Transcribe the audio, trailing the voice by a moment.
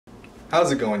How's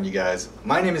it going, you guys?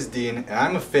 My name is Dean and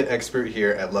I'm a fit expert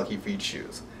here at Lucky Feet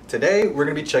Shoes. Today we're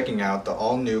going to be checking out the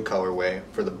all-new colorway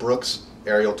for the Brooks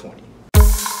Ariel 20.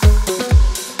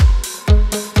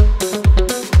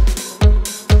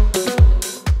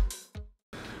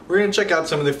 We're going to check out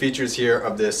some of the features here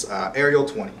of this Ariel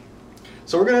 20.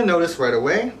 So we're going to notice right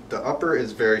away the upper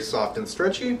is very soft and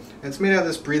stretchy, and it's made out of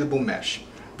this breathable mesh.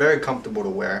 Very comfortable to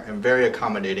wear and very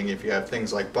accommodating if you have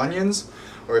things like bunions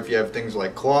or if you have things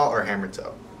like claw or hammer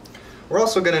toe. We're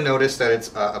also going to notice that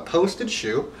it's a posted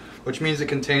shoe, which means it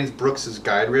contains Brooks'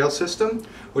 GuideRails system,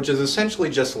 which is essentially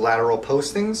just lateral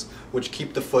postings which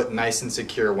keep the foot nice and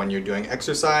secure when you're doing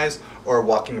exercise or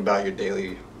walking about your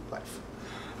daily life.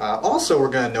 Also, we're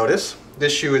going to notice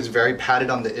this shoe is very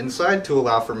padded on the inside to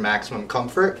allow for maximum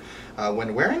comfort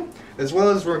when wearing, as well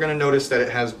as we're going to notice that it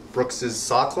has Brooks'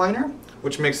 sock liner,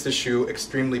 which makes the shoe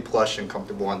extremely plush and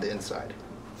comfortable on the inside.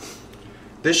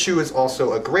 This shoe is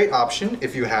also a great option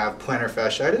if you have plantar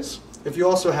fasciitis, if you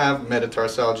also have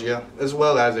metatarsalgia, as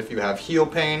well as if you have heel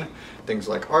pain, things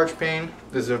like arch pain.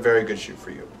 This is a very good shoe for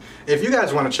you. If you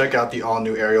guys want to check out the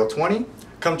all-new Ariel 20,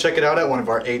 come check it out at one of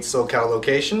our 8 SoCal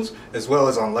locations, as well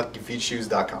as on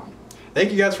luckyfeetshoes.com.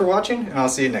 Thank you guys for watching, and I'll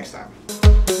see you next time.